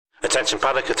Attention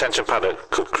paddock.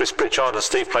 Could Chris Pritchard and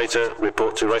Steve Plater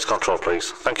report to race control,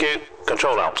 please? Thank you.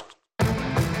 Control out.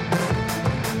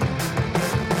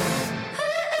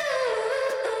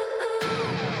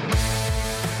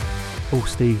 Oh,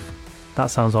 Steve, that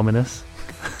sounds ominous.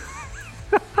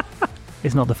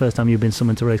 It's not the first time you've been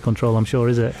summoned to race control, I'm sure,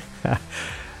 is it?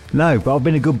 No, but I've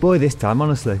been a good boy this time,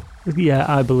 honestly. Yeah,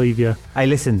 I believe you. Hey,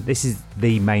 listen, this is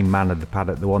the main man of the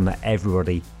paddock, the one that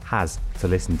everybody has to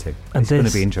listen to. And it's going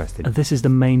to be interesting. And this is the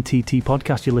main TT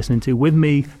podcast you're listening to, with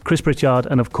me, Chris Pritchard,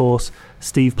 and of course,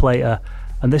 Steve Plater.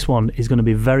 And this one is going to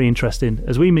be very interesting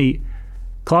as we meet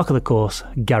Clerk of the Course,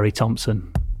 Gary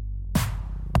Thompson.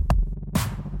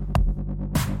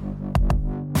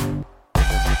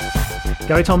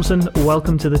 Gary Thompson,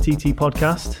 welcome to the TT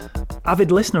podcast.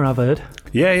 Avid listener, I've heard.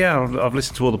 Yeah, I've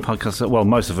listened to all the podcasts, well,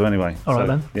 most of them anyway. All right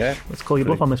then. Yeah. Let's call your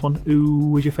bluff on this one.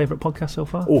 Who was your favourite podcast so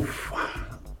far? Oof.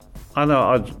 I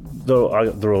know,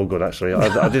 they're all good actually.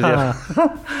 I did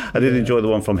enjoy the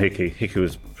one from Hickey. Hickey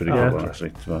was pretty good one actually.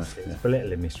 To be honest. It's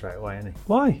belittling me straight away, isn't he?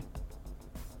 Why?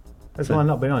 Has mine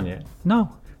not been on yet?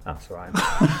 No. That's all right.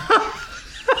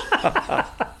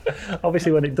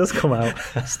 Obviously, when it does come out,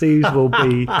 Steve's will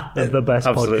be the best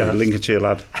Absolutely. podcast. Lincolnshire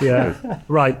lad. Yeah.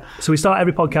 Right. So we start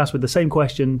every podcast with the same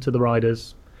question to the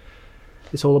riders.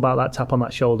 It's all about that tap on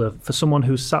that shoulder. For someone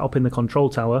who's sat up in the control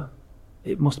tower,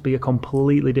 it must be a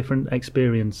completely different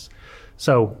experience.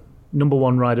 So, number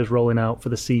one riders rolling out for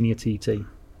the senior TT.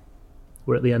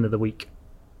 We're at the end of the week.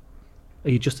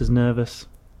 Are you just as nervous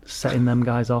setting them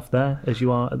guys off there as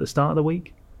you are at the start of the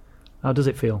week? How does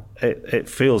it feel? It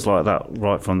feels like that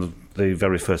right from the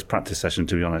very first practice session,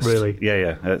 to be honest. Really?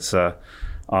 Yeah. It's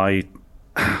I've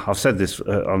said this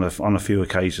on a few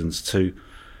occasions too.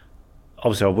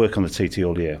 Obviously, I work on the TT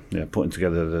all year, putting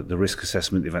together the risk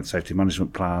assessment, the event safety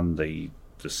management plan, the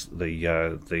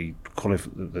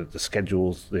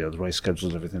schedules, the race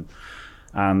schedules, everything.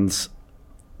 And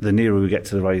the nearer we get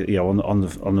to the race,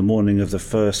 on the morning of the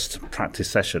first practice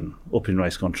session, up in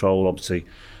race control, obviously,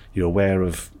 you're aware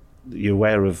of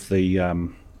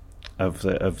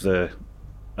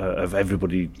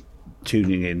everybody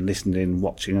tuning in, listening,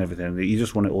 watching, everything. You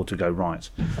just want it all to go right.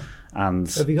 And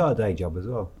have you got a day job as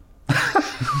well?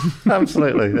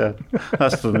 Absolutely, yeah.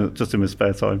 That's just in my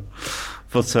spare time.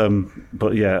 But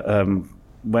yeah,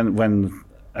 when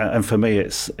and for me,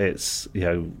 it's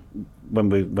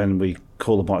when we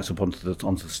call the bikes up onto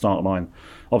the start line.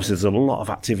 Obviously, there's a lot of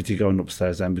activity going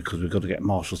upstairs then because we've got to get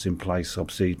marshals in place.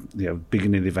 Obviously,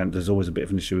 beginning of the event, there's always a bit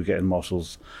of an issue with getting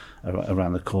marshals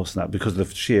around the course and that because of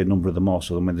the sheer number of the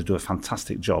marshals. I mean, they do a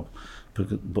fantastic job,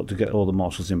 but to get all the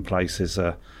marshals in place is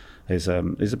a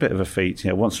bit of a feat.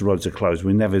 Once the roads are closed,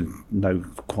 we never know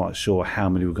quite sure how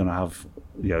many we're going to have.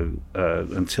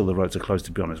 Until the roads are closed,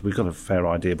 to be honest, we've got a fair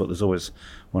idea, but there's always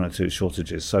one or two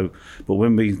shortages. So, but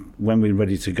when we're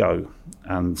ready to go,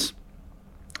 and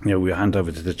we hand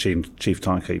over to the chief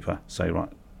timekeeper, say, right,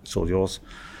 it's all yours.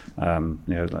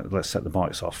 Let's set the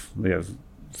bikes off. As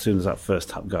soon as that first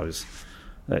tap goes,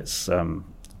 it's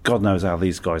God knows how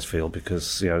these guys feel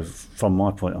because from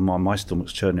my point, my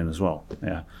stomach's churning as well.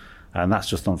 Yeah, and that's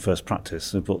just on first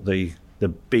practice. But the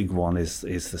big one is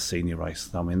the senior race.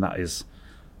 I mean, that is.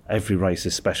 Every race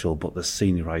is special, but the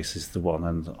senior race is the one,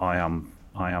 and I wouldn't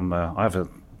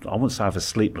say I have a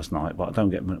sleepless night, but I don't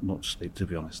get much sleep, to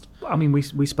be honest. I mean, we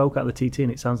spoke at the TT,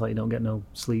 and it sounds like you don't get no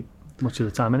sleep much of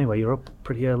the time anyway. You're up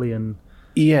pretty early and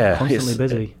constantly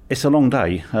busy. It's a long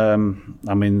day.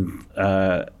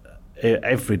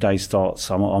 Every day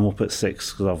starts. I'm up at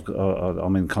 6 because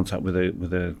I'm in contact with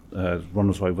the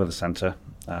Ronaldsway Weather Centre,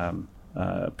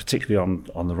 particularly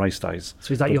on the race days.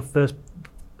 So is that your first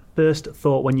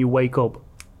thought when you wake up?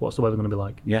 What's the weather going to be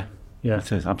like? Yeah,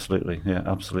 it is, absolutely. Yeah,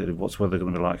 absolutely. What's the weather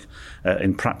going to be like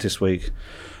in practice week?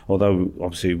 Although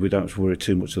obviously we don't worry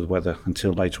too much of the weather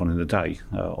until later on in the day,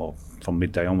 or from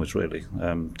midday onwards, really,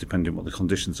 depending on what the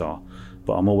conditions are.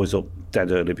 But I'm always up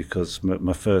dead early because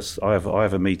I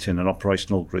have a meeting, an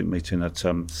operational group meeting at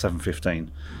 7:15.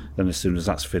 Then as soon as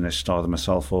that's finished, either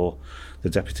myself or the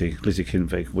deputy, Lizzie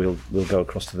Kinvig, we'll go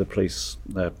across to the police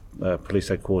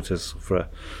headquarters for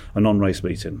a non-race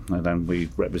meeting, and then we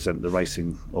represent the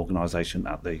racing organisation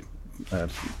at the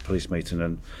police meeting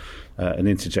and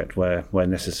interject where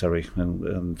necessary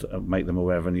and make them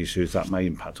aware of any issues that may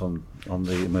impact on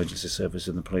the emergency service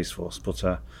in the police force. But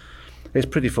it's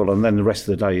pretty full, and then the rest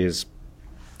of the day is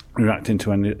reacting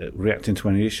to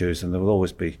any issues, and there will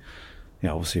always be.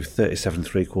 Obviously 37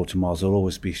 3/4 miles, there'll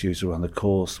always be issues around the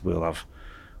course. We'll have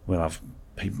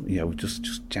people,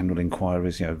 just general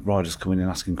inquiries, riders coming in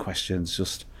asking questions,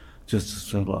 just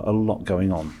a lot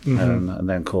going on. Mm-hmm. And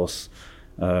then of course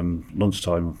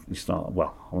Lunchtime, you start.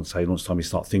 Well, I wouldn't say lunchtime. You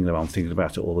start thinking about. I'm thinking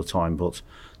about it all the time, but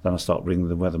then I start ringing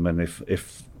the weathermen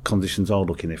if conditions are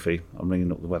looking iffy. I'm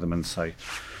ringing up the weathermen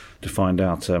to find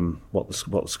out what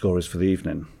the score is for the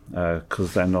evening,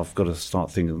 because then I've got to start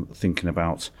thinking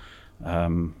about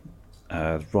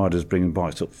riders bringing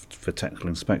bikes up for technical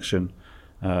inspection.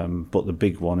 But the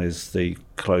big one is the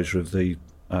closure of the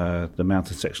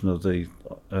mountain section of the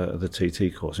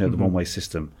TT course, the one-way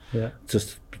system. Yeah.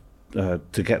 Just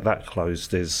to get that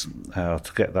closed is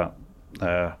to get that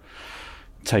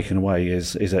taken away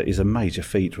is a major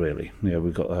feat, really.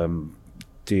 We've got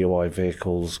DOI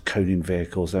vehicles, coning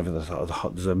vehicles, everything.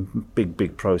 There's a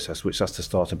big process which has to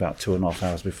start about 2.5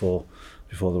 hours before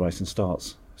the racing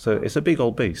starts. So it's a big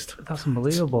old beast. That's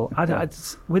unbelievable.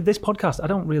 With this podcast, I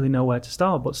don't really know where to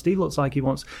start, but Steve looks like he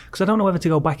wants... Because I don't know whether to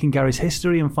go back in Gary's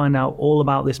history and find out all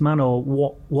about this man or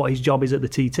what his job is at the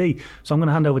TT. So I'm going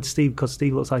to hand over to Steve because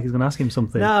Steve looks like he's going to ask him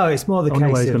something. No, it's more the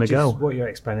case of just go. What you're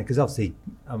explaining. Because obviously,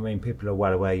 people are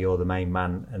well aware you're the main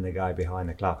man and the guy behind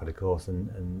the clerk of the course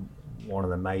and one of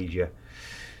the major...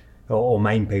 or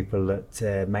main people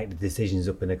that make the decisions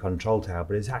up in the control tower.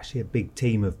 But it's actually a big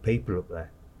team of people up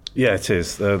there. Yeah, it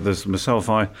is. There's myself.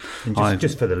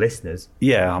 Just for the listeners.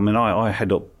 Yeah, I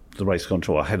head up the race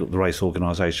control. I head up the race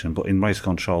organisation. But in race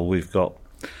control, we've got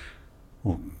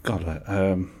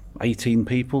 18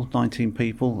 people, 19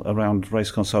 people around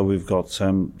race control. We've got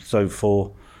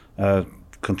for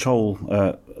control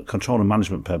and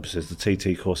management purposes, the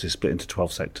TT course is split into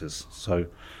 12 sectors. So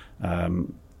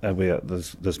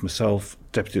there's myself,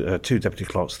 two deputy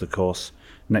clerks of the course.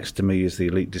 Next to me is the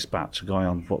elite dispatch, a guy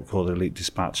on what we call the elite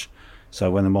dispatch. So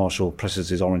when the marshal presses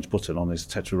his orange button on his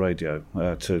Tetra radio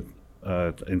to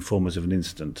inform us of an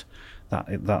incident,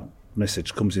 that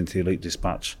message comes into the elite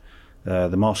dispatch.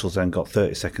 The marshal's then got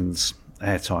 30 seconds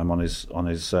airtime on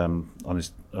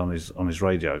his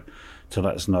radio to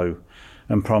let us know.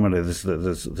 And primarily,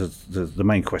 the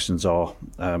main questions are: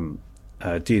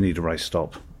 do you need a race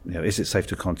stop? Is it safe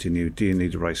to continue? Do you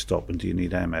need a race stop? And do you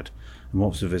need air med? And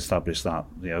once we've established that,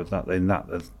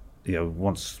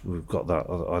 once we've got that,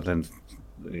 I then,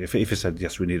 if it said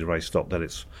yes, we need a race stop, then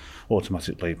it's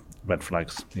automatically red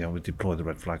flags. We deploy the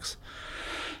red flags.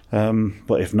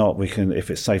 But if not, we can.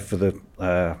 If it's safe for the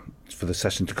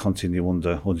session to continue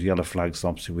under yellow flags,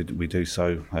 obviously we do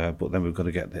so. But then we've got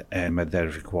to get the air med there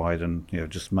if required, and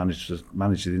just manage the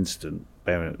incident,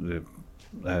 bearing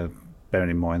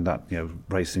in mind that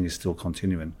racing is still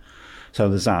continuing. So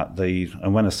there's that.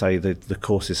 And when I say the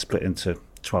course is split into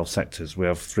 12 sectors, we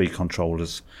have 3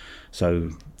 controllers.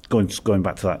 So going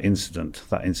back to that incident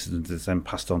is then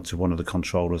passed on to one of the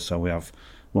controllers. So we have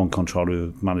one controller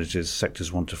who manages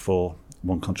sectors 1 to 4,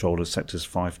 one controller sectors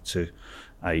 5 to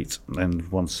 8,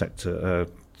 and one sector,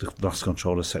 the last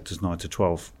controller sectors 9 to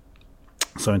 12.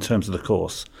 So in terms of the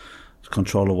course,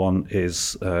 controller 1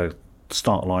 is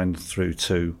start line through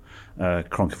to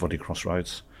Cronkyfoddy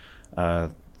Crossroads.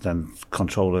 Then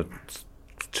controller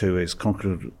 2 is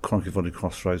Cronkyfoddy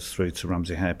Crossroads through to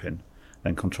Ramsey Hairpin.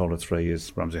 Then controller 3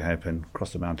 is Ramsey Hairpin,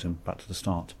 across the mountain, back to the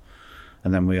start.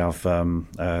 And then we have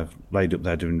laid up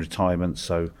there doing retirement.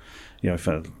 So,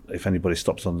 if anybody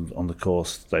stops on the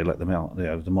course, they let them out.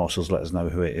 The marshals let us know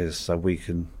who it is, so we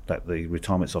can let the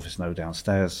retirements office know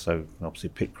downstairs. So obviously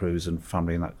pit crews and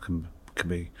family and that can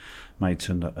be made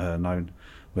to known.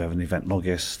 We have an event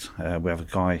logist. We have a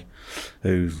guy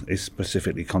who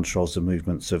specifically controls the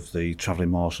movements of the travelling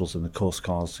marshals and the course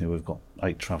cars. We've got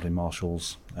 8 travelling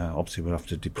marshals. Obviously, we'll have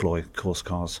to deploy course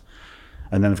cars.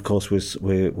 And then, of course,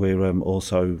 we're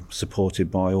also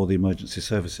supported by all the emergency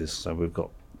services. So we've got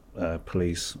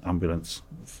police, ambulance,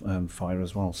 and fire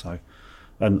as well. So,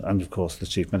 and of course, the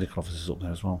chief medical officer's up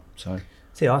there as well. So.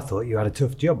 See, I thought you had a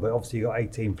tough job, but obviously you got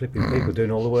 18 flipping people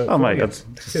doing all the work. Oh, mate, it's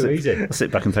too easy. I sit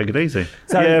back and take it easy.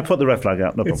 So, put the red flag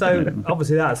out. No problem. So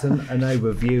obviously that's an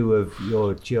overview of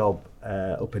your job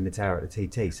up in the tower at the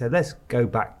TT. So let's go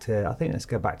back to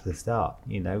the start.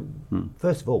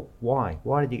 First of all, why?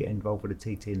 Why did you get involved with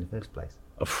the TT in the first place?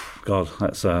 Oh, God,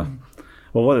 that's well,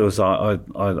 what it was. I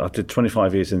did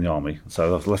 25 years in the army,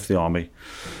 so I left the army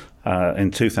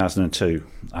in 2002,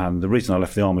 and the reason I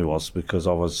left the army was because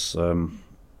I was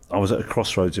at a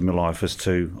crossroads in my life I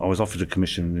was offered a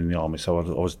commission in the army, so I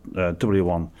was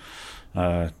W1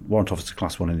 warrant officer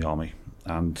class 1 in the army,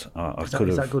 and I could have.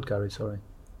 Is that good, Gary? Sorry.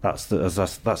 That's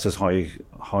as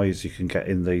high as you can get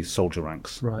in the soldier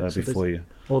ranks. Right. Before you.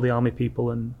 All the army people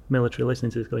and military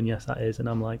listening to this going, yes, that is, and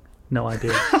I'm like, No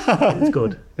idea. It's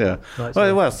good. Yeah. Right,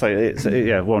 Well, so it's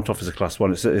warrant officer class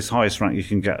 1. It's highest rank you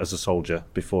can get as a soldier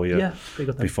before you pretty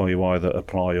good thing. before you either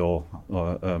apply or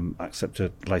accept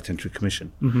a late entry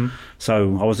commission. Mm-hmm.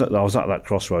 So I was at that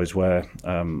crossroads where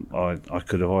I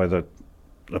could have either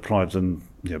applied and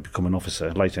become an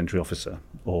officer, late entry officer,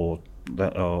 or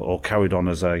carried on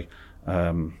as a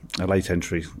late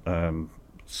entry.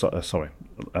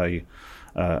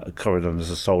 Carried on as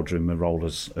a soldier in my role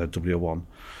as W1,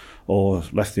 or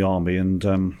left the army and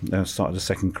started a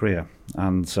second career.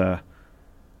 And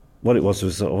what it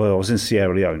was I was in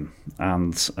Sierra Leone,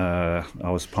 and I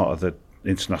was part of the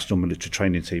international military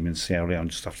training team in Sierra Leone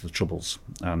just after the Troubles.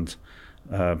 And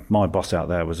my boss out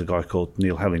there was a guy called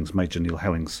Neil Hellings, Major Neil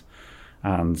Hellings.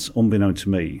 And unbeknown to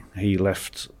me, he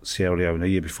left Sierra Leone a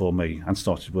year before me and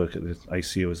started work at the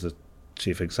ACU as the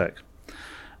chief exec.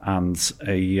 And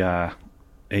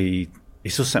he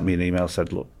just sent me an email,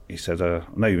 said, look, he said, I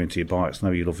know you're into your bikes, I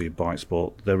know you love your bike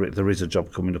sport. There is a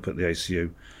job coming up at the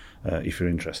ACU if you're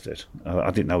interested. I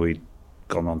didn't know he'd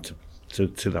gone on to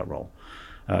that role.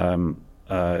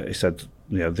 He said,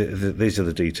 these are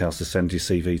the details to send your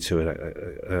CV to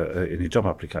in your job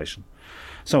application.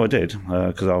 So I did,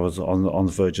 because I was on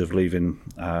the verge of leaving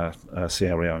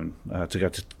Sierra Leone to go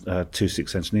to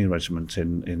 26th Engineer Regiment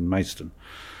in Maidstone.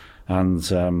 And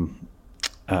so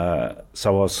I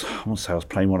won't say I was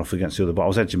playing one off against the other, but I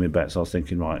was edging my bets. I was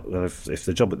thinking, right, well, if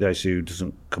the job at the ACU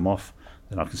doesn't come off,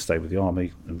 then I can stay with the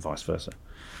army and vice versa.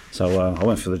 So I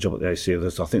went for the job at the ACU. I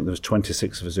think there was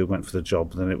 26 of us who went for the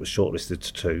job, and then it was shortlisted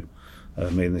to 2,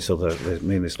 me and this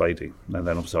lady. And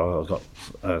then obviously I got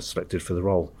selected for the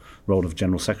role of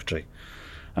General Secretary.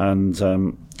 And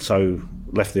so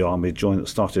left the army,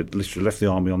 left the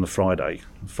army on the Friday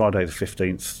the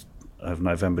 15th of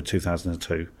November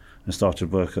 2002, and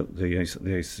started work at the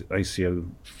ACO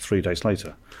 3 days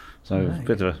later. So a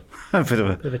bit of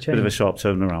a sharp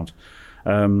turnaround.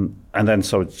 And then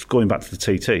so it's going back to the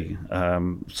TT.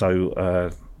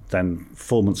 Then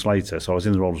 4 months later, so I was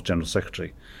in the role of General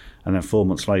Secretary, and then 4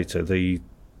 months later, the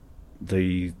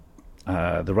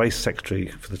race secretary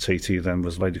for the TT then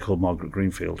was a lady called Margaret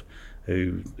Greenfield,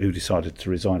 who decided to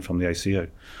resign from the ACO.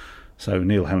 So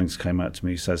Neil Hellings came out to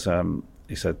me. He said,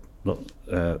 look,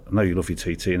 I know you love your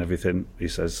TT and everything. He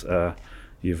says, do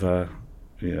you want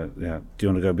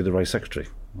to go be the race secretary?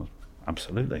 Well,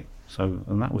 absolutely. So,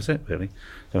 and that was it, really.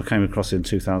 So I came across in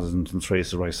 2003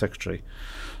 as the race secretary,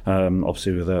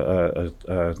 obviously with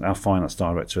our finance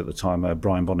director at the time,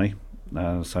 Brian Bonney.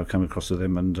 So I came across with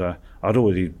him, and I'd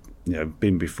already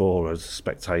been before as a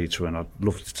spectator, and I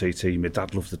loved the TT. My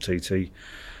dad loved the TT.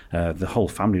 The whole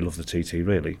family loved the TT,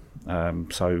 really.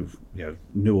 So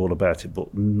knew all about it,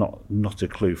 but not a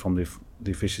clue from the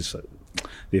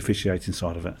officiating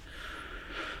side of it.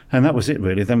 And that was it,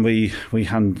 really. Then the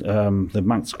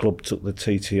Manx Club took the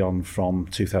TT on from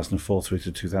 2004 through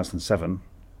to 2007.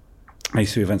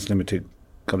 AC Events Limited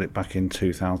got it back in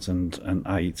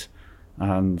 2008,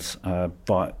 and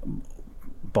by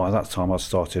that time I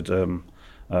started a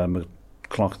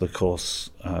clerk of the course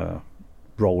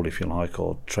role, if you like,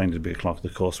 or trained to be a clerk of the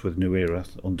course with New Era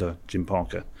under Jim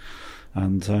Parker.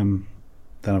 And then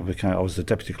I was the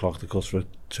deputy clerk of the course for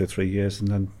 2 or 3 years, and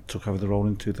then took over the role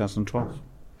in 2012.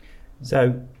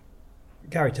 So,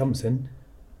 Gary Thompson,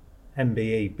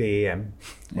 MBE, BEM,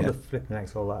 what the flipping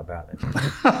heck's all that about then?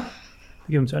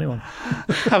 Give them to anyone.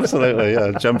 Absolutely,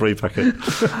 yeah, jamboree packet.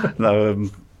 No, in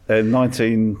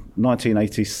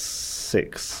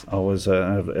 1986, I was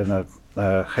in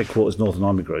a headquarters Northern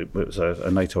Army Group. It was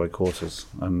a NATO headquarters,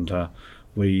 and I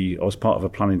was part of a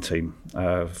planning team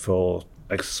for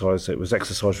exercise. It was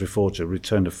Exercise Reforger,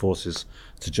 Return of Forces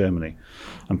to Germany,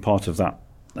 and part of that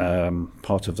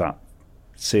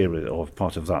series, or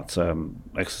part of that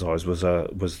exercise was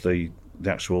the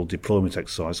actual deployment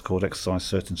exercise called Exercise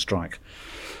Search and Strike.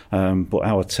 But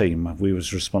our team, we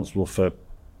was responsible for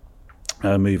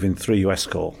moving 3 US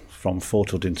Corps from Fort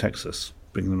Hood in Texas,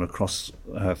 bringing them across,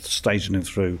 staging them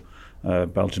through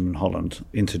Belgium and Holland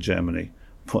into Germany,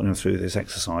 putting them through this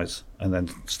exercise, and then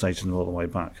staging them all the way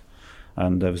back.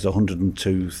 And there was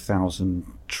 102,000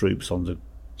 troops on the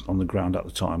ground at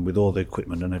the time, with all the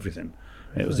equipment and everything.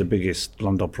 It was the biggest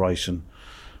land operation,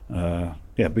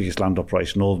 albeit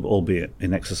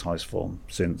in exercise form,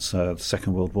 since the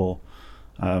Second World War.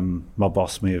 My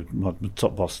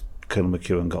top boss, Colonel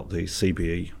McEwen, got the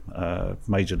CBE.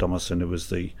 Major Domerson, who was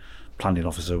the planning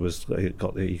officer, he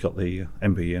got the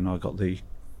MBE, and I got the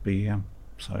BEM.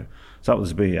 So that was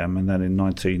the BEM, and then in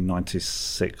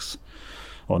 1996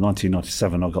 or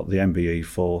 1997, I got the MBE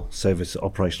for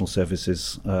operational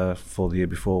services for the year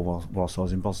before, whilst I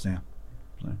was in Bosnia.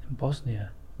 So.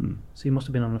 Bosnia. So you must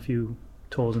have been on a few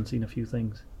tours and seen a few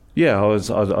things. Yeah,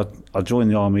 I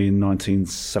joined the army in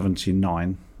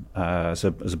 1979 as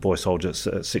a boy soldier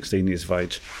at 16 years of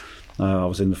age. I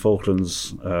was in the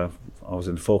Falklands. I was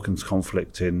in the Falklands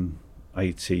conflict in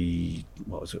 82.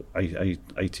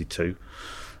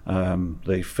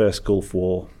 The first Gulf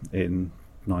War in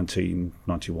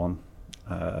 1991.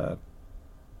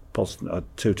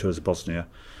 Two tours of Bosnia,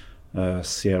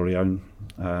 Sierra Leone,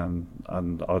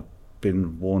 and I'd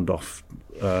been warned off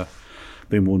for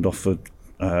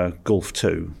Gulf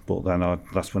 2, but then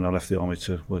that's when I left the army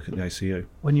to work at the ACU.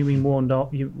 When you mean warned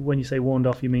off, when you say warned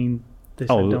off, you mean they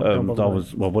said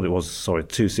what it was. Sorry,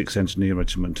 26 Engineer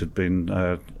Regiment had been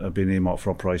earmarked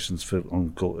for operations for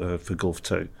Gulf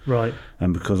 2. Right.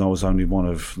 And because I was only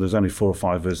there's only 4 or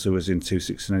 5 of us who was in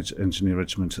 26 Engineer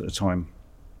Regiment at the time,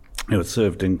 who had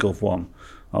served in Gulf 1.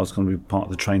 I was going to be part of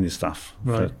the training staff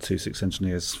for 26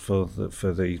 engineers for the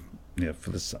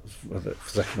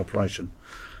second operation.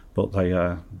 But they,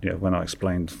 when I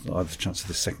explained I had the chance of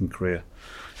this second career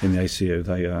in the ACU,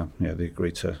 they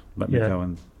agreed to let me go,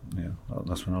 and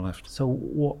that's when I left. So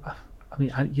what? I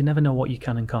mean, you never know what you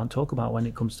can and can't talk about when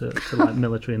it comes to like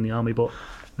military and the army. But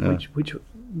which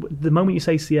the moment you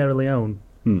say Sierra Leone,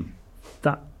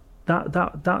 that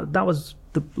was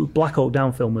the Black Hawk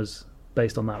Down film was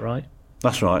based on that, right?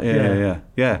 That's right. Yeah.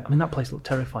 I mean, that place looked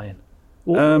terrifying.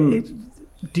 Do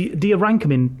you rank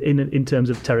them in terms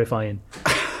of terrifying?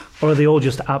 Or are they all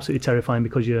just absolutely terrifying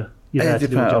because you're there to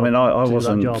do a job? I mean, I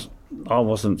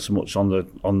wasn't so much on the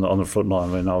front line.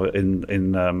 I mean, I was in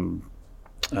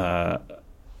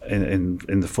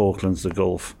the Falklands, the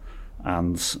Gulf,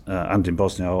 and in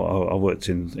Bosnia. I worked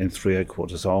in 3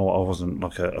 headquarters. So I wasn't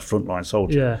like a frontline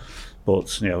soldier. Yeah. But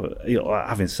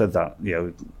having said that,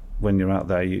 when you're out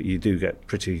there, you do get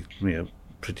pretty near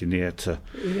to,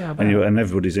 and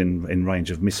everybody's in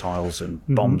range of missiles and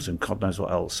bombs and God knows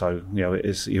what else. So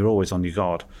you're always on your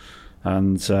guard.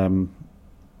 And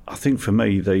I think for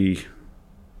me the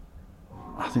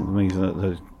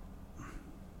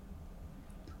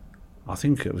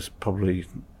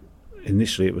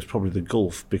initially it was probably the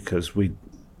Gulf, because we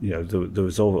used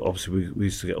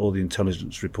to get all the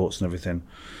intelligence reports and everything,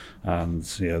 and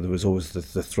there was always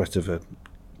the threat of a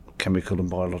chemical and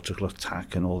biological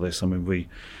attack and all this. I mean,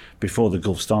 before the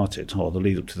Gulf started, or the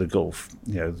lead up to the Gulf,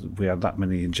 we had that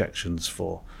many injections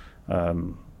for. I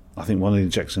think one of the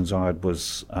injections I had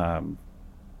was one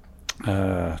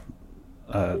of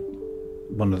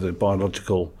the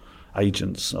biological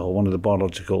agents, or one of the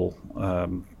biological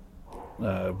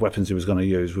weapons he was going to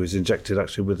use was injected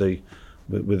actually with the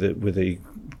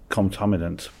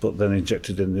contaminant, but then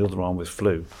injected in the other arm with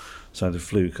flu, so the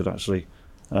flu could actually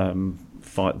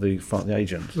fight the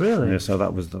agent. Really? Yeah, so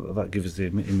that gives us the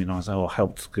immunisation, or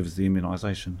helped give us the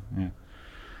immunisation. Yeah.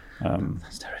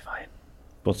 That's terrifying.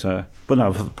 But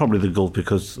no, probably the Gulf,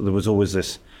 because there was always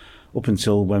this, up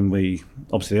until when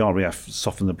obviously the RAF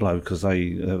softened the blow, because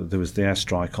there was the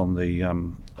airstrike on the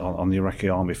Iraqi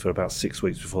army for about 6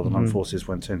 weeks before the land forces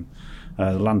went in.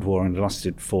 The land war only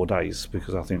lasted 4 days,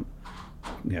 because I think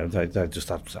they just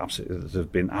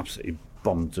they've been absolutely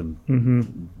bombed and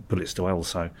bullets to hell.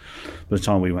 So by the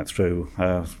time we went through,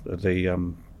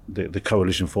 the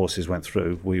coalition forces went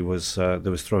through,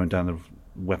 there was throwing down the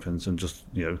weapons and just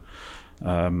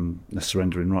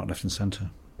surrendering right, left and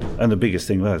centre. And the biggest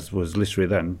thing was literally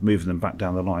then moving them back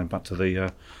down the line, back to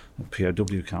the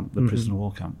POW camp, the prisoner of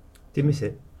war camp. Do you miss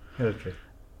it, military?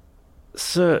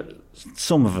 So,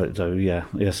 some of it do, yeah,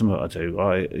 some of it I do.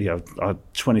 I had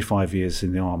 25 years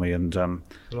in the army, and A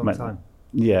long time.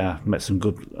 Yeah, met some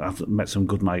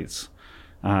good mates,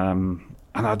 and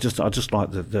I just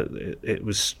like that it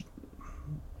was.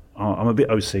 I'm a bit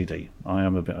OCD. I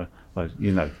am a bit,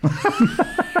 I'm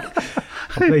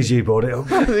pleased you brought it up.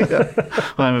 Yeah,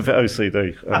 I am a bit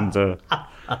OCD,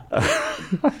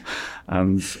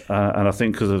 and I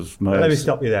think because of my. Let me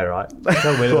stop you there, right?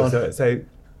 Tell me, so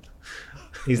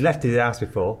he's left his house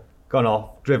before, gone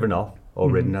off, driven off,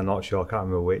 or ridden. I'm not sure. I can't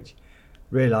remember which.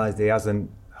 Realised he hasn't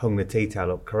hung the tea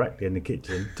towel up correctly in the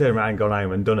kitchen. Turned around, gone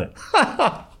home, and done it.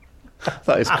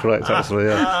 That is correct, actually.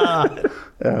 Yeah,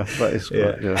 that is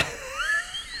correct. Yeah.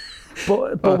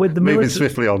 But with the moving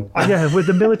swiftly on. Yeah, with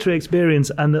the military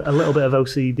experience and a little bit of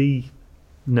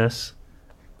OCD-ness,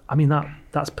 I mean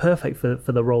that's perfect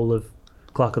for the role of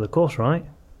clerk of the course, right?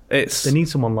 They need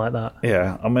someone like that.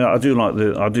 Yeah, I mean, I do like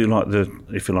the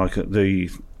if you like I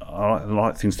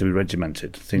like things to be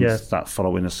regimented, things that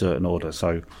follow in a certain order.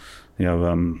 So,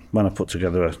 when I put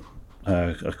together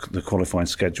the qualifying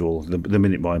schedule, the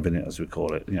minute by minute, as we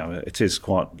call it. It is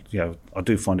quite. I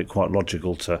do find it quite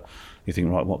logical to. You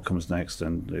think, right, what comes next?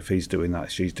 And if he's doing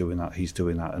that, she's doing that, he's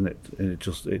doing that, and it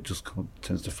just kind of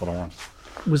tends to follow on.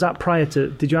 Was that prior to?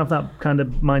 Did you have that kind of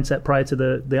mindset prior to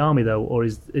the army though, or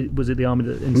was it the army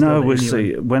that instilled No, it in you?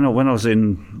 see, when I was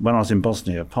in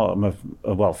Bosnia, part of my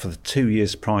for the 2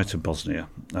 years prior to Bosnia,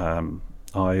 when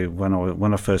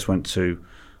I first went to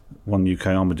 1 UK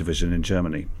Army Division in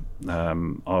Germany, I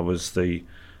was the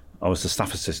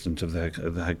staff assistant of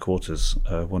the headquarters,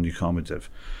 1 UK Army Div,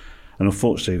 and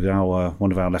unfortunately,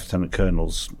 one of our lieutenant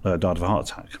colonels died of a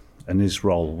heart attack, and his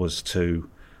role was to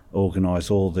organise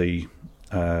all the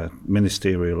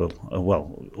ministerial,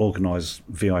 organise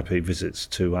VIP visits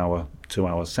to our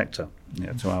sector,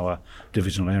 to our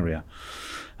divisional area.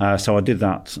 So I did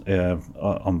that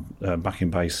back in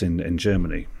base in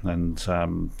Germany, and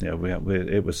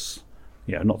it was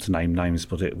not to name names,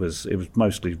 but it was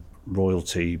mostly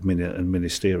royalty and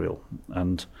ministerial,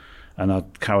 and I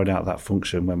carried out that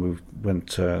function when we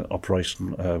went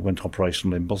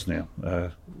operational in Bosnia.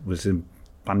 Was in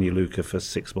Banja Luka for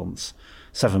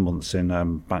 7 months in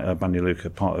Banja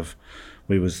Luka.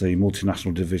 We was the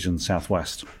multinational division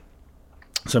Southwest.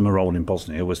 So my role in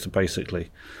Bosnia was to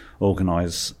basically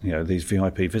organise these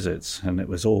VIP visits, and it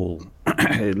was all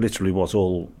it literally was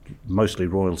all mostly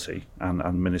royalty and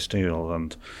ministerial,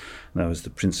 and there was the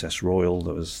Princess Royal,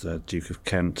 there was the Duke of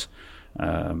Kent,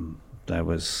 there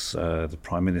was the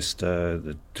Prime Minister,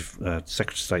 the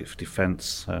Secretary of State for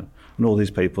Defence, and all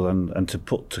these people, and to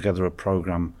put together a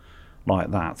programme like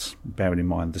that, bearing in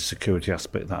mind the security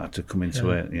aspect that had to come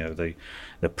into it,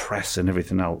 the press and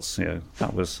everything else,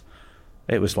 that was.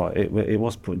 It was like it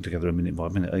was putting together a minute by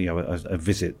minute, a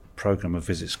visit program, a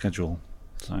visit schedule.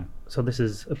 So this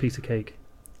is a piece of cake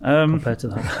compared to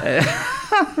that.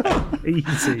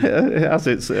 Easy. It has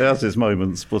its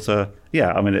moments, but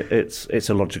it's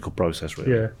a logical process,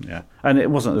 really. Yeah. And it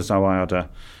wasn't as though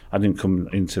I didn't come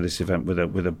into this event with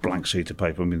a blank sheet of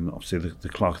paper. I mean, obviously the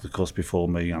clerk of the course before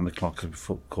me and the clerk of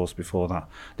the course before that,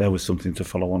 there was something to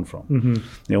follow on from.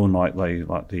 Mm-hmm. Unlike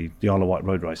the Isle of Wight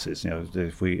road races, if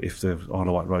the Isle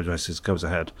of Wight road races goes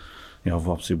ahead, I've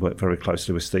obviously worked very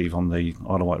closely with Steve on the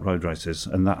Isle of Wight road races,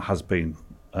 and that has been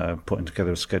putting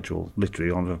together a schedule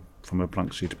literally from a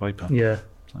blank sheet of paper. Yeah.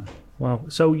 So. Wow.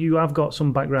 So you have got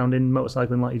some background in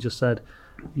motorcycling, like you just said.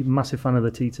 You're a massive fan of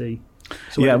the TT.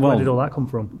 So where did all that come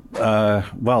from?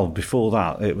 Well, before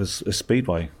that, it was a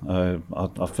speedway. I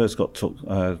first got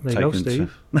taken go,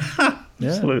 Steve.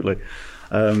 Absolutely.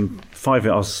 I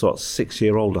was sort of 6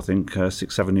 year old, I think,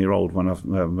 6-7 year old when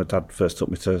my dad first took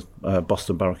me to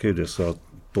Boston Barracudas. So I was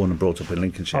born and brought up in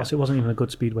Lincolnshire. Oh, so it wasn't even a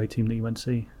good speedway team that you went to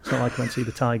see. It's not like you went to see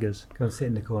the Tigers. Go and sit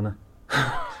in the corner.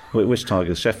 Which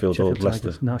Tigers? Sheffield or Tigers.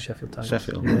 Leicester? No, Sheffield Tigers.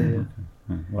 Sheffield. Yeah. Okay.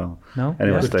 Well. No.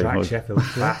 Anyway, Good Steve, track, Sheffield,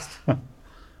 fast.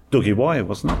 Dougie Wire,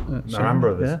 wasn't it? Marine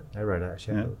Brothers. They rode out of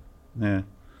Sheffield. Yeah.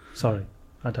 Sorry,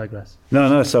 I digress.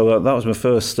 No. So that was my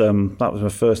first. That was my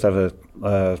first ever.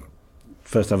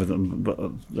 First ever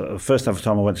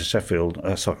time I went to Sheffield.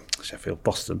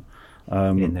 Boston.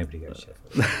 Nobody goes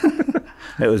to Sheffield.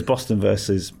 It was Boston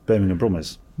versus Birmingham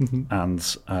Brummers, and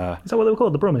is that what they were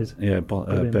called, the Brummies? Yeah,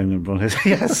 Birmingham Brummers.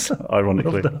 Yes,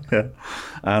 ironically. Yeah,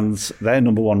 and their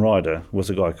number one rider was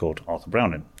a guy called Arthur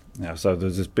Browning. So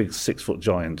there's this big 6-foot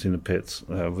giant in the pits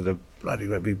with a bloody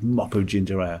great big mop of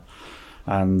ginger hair,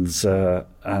 and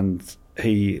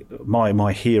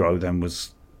my hero then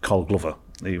was Carl Glover.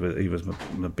 He was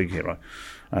my big hero,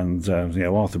 and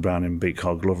Arthur Browning beat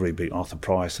Carl Glover, he beat Arthur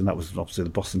Price, and that was obviously the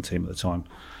Boston team at the time.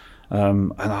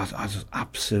 And I just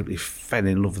absolutely fell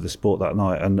in love with the sport that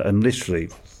night, and literally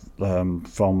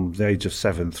from the age of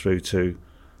 7 through to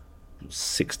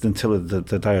 6 until the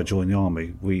day I joined the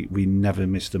army, we never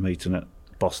missed a meeting at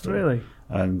Boston. Really?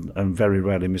 And very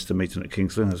rarely missed a meeting at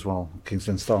Kings Lynn as well. Kings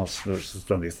Lynn Stars, which is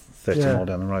only 30 mile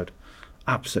down the road.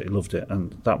 Absolutely loved it,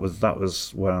 and that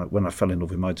was when I fell in love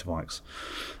with motorbikes.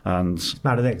 And it's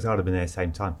mad, I think, because I'd have been there at the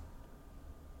same time.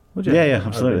 Would you? Yeah, absolutely.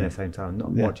 I'd have been there at the same time,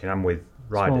 not watching. I'm with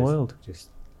riders, small world, just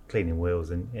cleaning wheels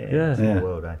and small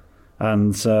world.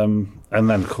 And then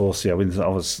of course, when I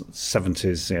was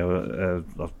 70s,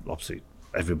 obviously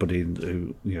everybody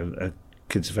who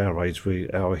kids of our age,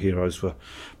 our heroes were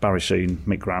Barry Sheen,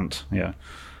 Mick Grant,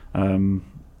 and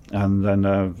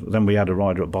then we had a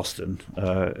rider at Boston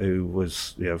who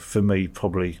was, for me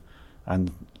probably,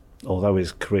 and although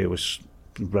his career was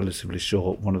relatively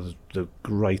short, one of the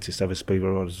greatest ever speedway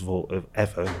riders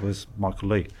ever was Michael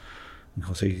Lee. Of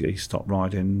course, he stopped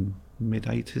riding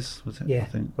mid-80s, was it? Yeah, I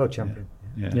think. world champion.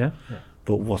 Yeah.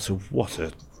 But what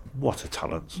a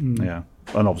talent, yeah.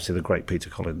 And obviously the great Peter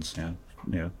Collins,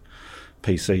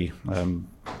 PC,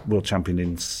 world champion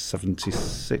in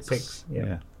 '76.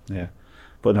 Yeah.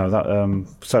 But no, that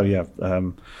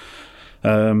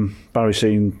Barry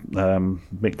Sheen,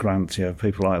 Mick Grant,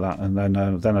 people like that, and then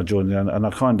I joined, and I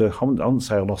wouldn't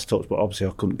say I lost touch, but obviously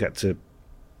I couldn't get to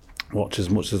watch as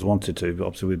much as I wanted to. But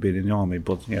obviously we'd been in the army,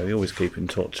 but you always keep in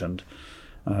touch, and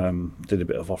did a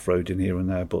bit of off-roading here and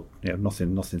there, but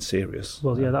nothing serious.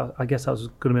 Well, I guess that was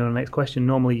going to be my next question.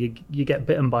 Normally, you get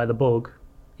bitten by the bug,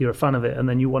 you're a fan of it, and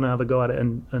then you want to have a go at it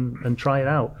and try it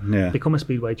out. Yeah. Become a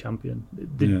speedway champion.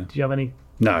 Did you have any?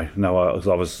 No, I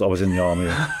was in the army.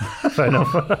 Fair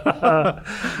enough.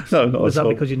 No, not was at that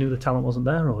all. because you knew the talent wasn't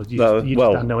there, or you No, just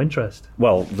well, had no interest?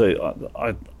 Well,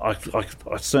 I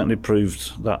certainly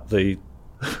proved that the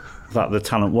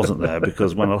talent wasn't there,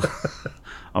 because when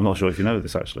I'm not sure if you know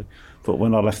this actually, but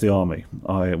when I left the army,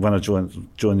 when I joined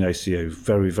the ACU,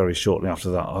 very, very shortly after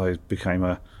that, I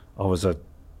was a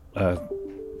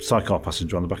sidecar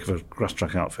passenger on the back of a grass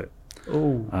track outfit.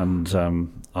 Oh. And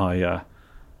I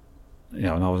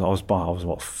was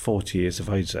what, 40 years of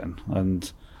age then,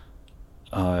 and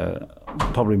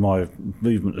probably my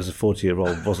movement as a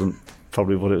 40-year-old wasn't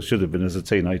probably what it should have been as a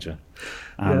teenager.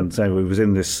 And so we was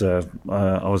in this. I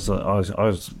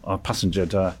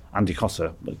passengered Andy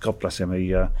Cotter, God bless him.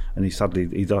 And he sadly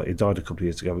died a couple of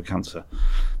years ago with cancer.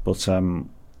 But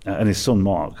and his son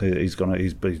Mark, he's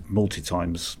been multi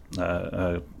times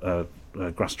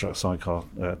grass track sidecar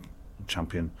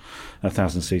champion,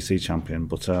 1000cc champion.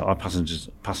 But I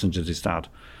passengered his dad,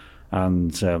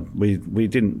 and we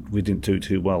didn't do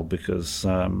too well because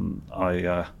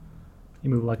You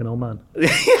move like an old man.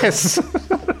 Yes,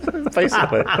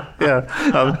 basically.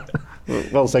 Yeah.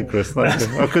 Well said, Chris. Thank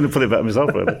you. I couldn't put it better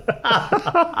myself, really.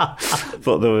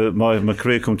 But my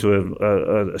career come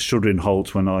to a shuddering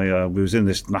halt when we was in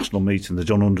this national meeting, the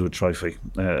John Underwood Trophy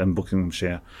in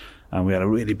Buckinghamshire, and we had a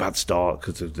really bad start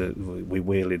because we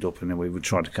wheeled up and then we would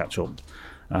try to catch up,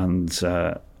 and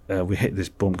we hit this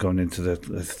bump going into the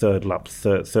third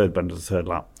bend of the third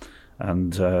lap.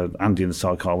 And Andy in the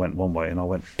sidecar went one way, and I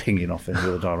went pinging off in the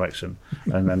other direction,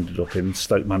 and ended up in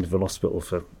Stoke Mandeville Hospital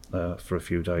for a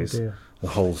few days. Oh dear. The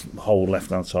whole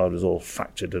left-hand side was all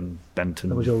fractured and bent.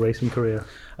 And That was your racing career.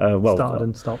 Started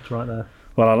and stopped right there.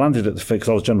 Well, I landed at because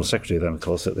I was general secretary then, of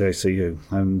course, at the ACU,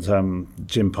 and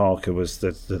Jim Parker was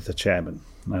the chairman.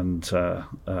 And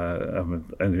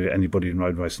anybody in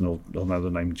road racing will know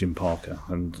the name Jim Parker,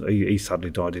 and he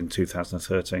sadly died in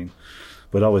 2013.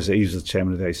 But he was the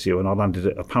chairman of the ACU, and I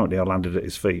landed at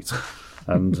his feet.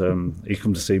 And he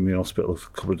come to see me in hospital a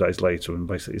couple of days later, and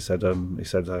basically said,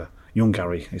 young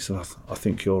Gary, he said, I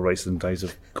think your racing days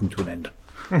have come to an end.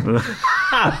 But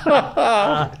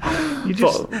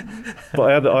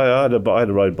I had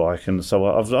a road bike, and so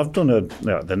I've done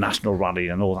the national rally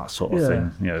and all that sort of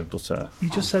thing. But you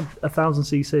just said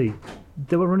 1000cc.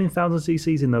 They were running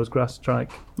 1000cc's in those grass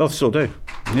track. I still do.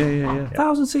 Yeah.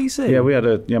 1000cc. Yeah, we had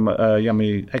a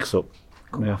Yami X-Up.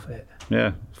 Come off it.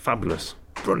 Yeah, fabulous,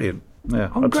 brilliant. Yeah,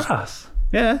 On grass.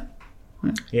 Yeah.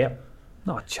 Yep.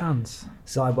 Not a chance.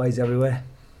 Sideways everywhere.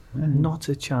 Not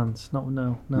a chance.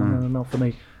 No, not for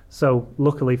me. So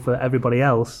luckily for everybody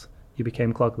else, you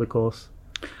became clog of the course.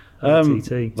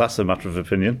 TT. That's a matter of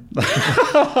opinion.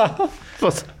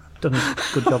 But Done a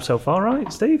good job so far,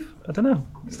 right, Steve? I don't know,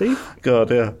 Steve.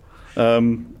 God, yeah. I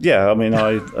mean,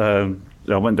 I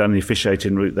went down the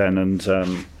officiating route then, and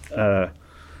I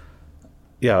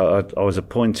was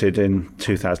appointed in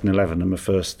 2011, and my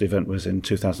first event was in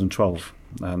 2012.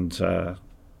 And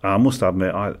I must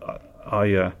admit,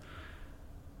 I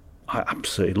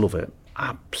absolutely love it.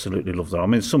 Absolutely love that. I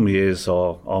mean, some years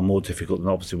are more difficult, and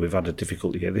obviously we've had a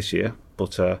difficult year this year.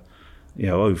 But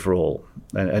overall,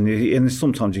 and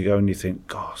sometimes you go and you think,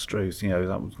 gosh, Struth,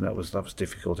 that was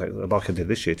difficult, like I did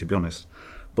this year, to be honest.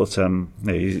 But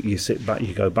you sit back,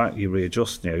 you go back, you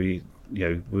readjust. We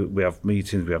have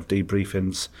meetings, we have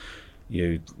debriefings,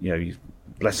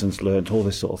 lessons learned, all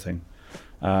this sort of thing.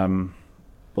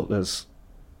 But there's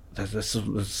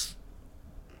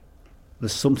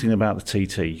something about the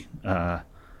TT.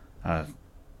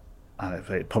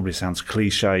 It probably sounds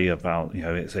cliche about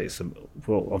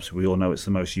obviously we all know it's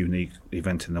the most unique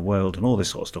event in the world and all this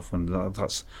sort of stuff, and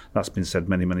that's been said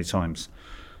many times.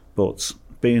 But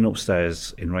being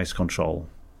upstairs in race control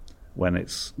when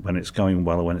it's going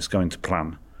well, or when it's going to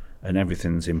plan, and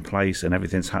everything's in place and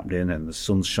everything's happening and the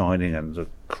sun's shining and the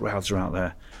crowds are out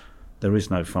there is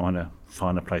no finer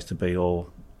place to be, or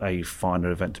a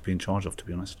finer event to be in charge of, to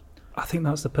be honest. I think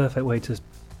that's the perfect way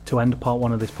to end part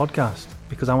one of this podcast,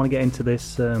 because I want to get into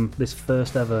this this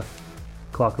first ever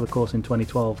clerk of the course in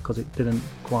 2012 because it didn't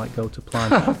quite go to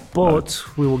plan. But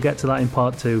we will get to that in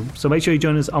part 2. So make sure you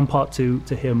join us on part 2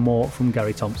 to hear more from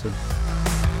Gary Thompson.